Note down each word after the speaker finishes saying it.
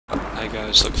Hi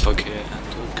guys, Fog here,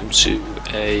 and welcome to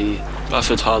a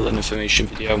Battlefield Hardline information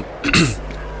video.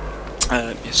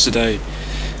 Yesterday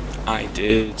I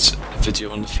did a video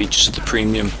on the features of the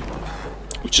premium,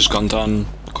 which has gone down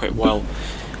quite well,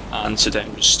 and today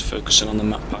I'm just focusing on the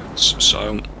map packs.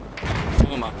 So,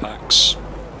 for map packs,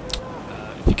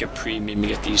 if you get premium, you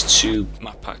get these two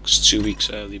map packs 2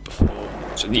 weeks early before.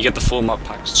 So you get the 4 map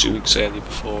packs 2 weeks early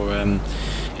before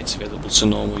it's available to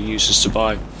normal users to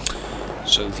buy.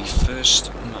 So the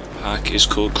first map pack is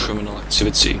called Criminal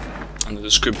Activity, and the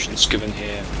descriptions given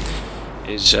here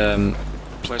is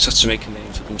players have to make a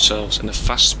name for themselves in a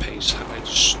fast-paced, highly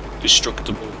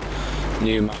destructible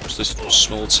new maps list for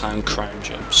small town crime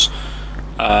jobs,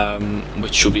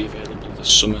 which will be available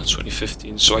this summer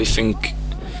 2015. So I think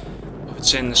if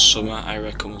it's in this summer, I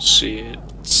reckon we'll see it.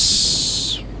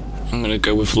 I'm gonna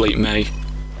go with late May,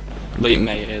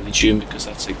 early June, because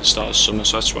that's like the start of summer.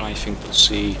 So that's when I think we'll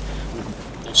see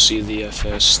the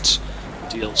first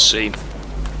DLC.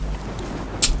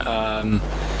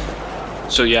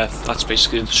 So yeah, that's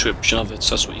basically the description of it.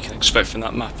 So that's what you can expect from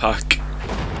that map pack.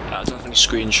 I don't have any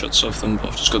screenshots of them, but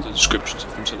I've just got the descriptions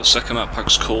of them. So the second map pack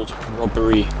is called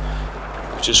Robbery,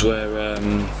 which is where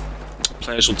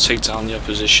players will take down the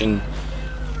opposition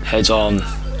head on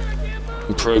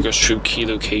and progress through key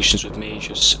locations with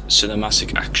major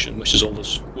cinematic action, which is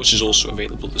also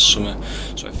available this summer.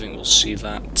 So I think we'll see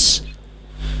that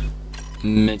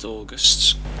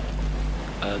mid-August.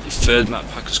 The third map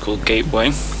pack is called Gateway,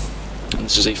 and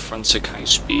this is frantic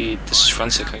high-speed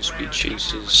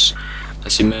chases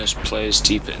that immerse players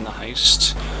deeper in the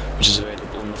heist, which is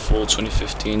available in the fall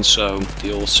 2015, so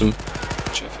the autumn,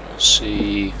 which I think we'll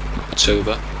see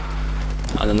October.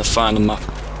 And then the final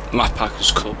map pack is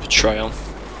called Betrayal,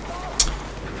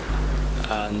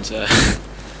 and the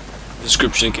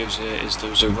description it gives here is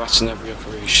there's a rat in every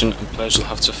operation, and players will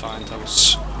have to find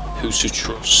out who to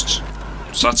trust.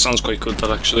 So that sounds quite good, that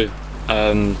actually.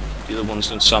 The other ones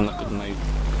don't sound that good in my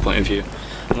point of view.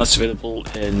 And that's available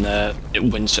in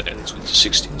winter, early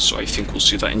 2016, so I think we'll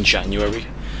see that in January.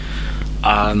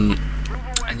 And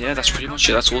yeah, that's pretty much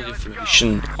it. That's all the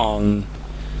information on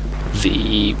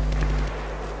the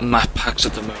map packs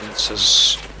at the moment,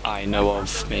 as I know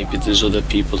of. Maybe there's other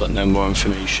people that know more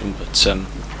information, but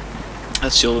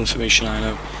that's all the information I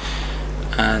know.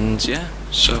 And yeah,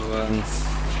 so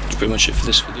that's pretty much it for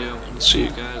this video, and I'll see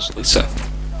you guys later.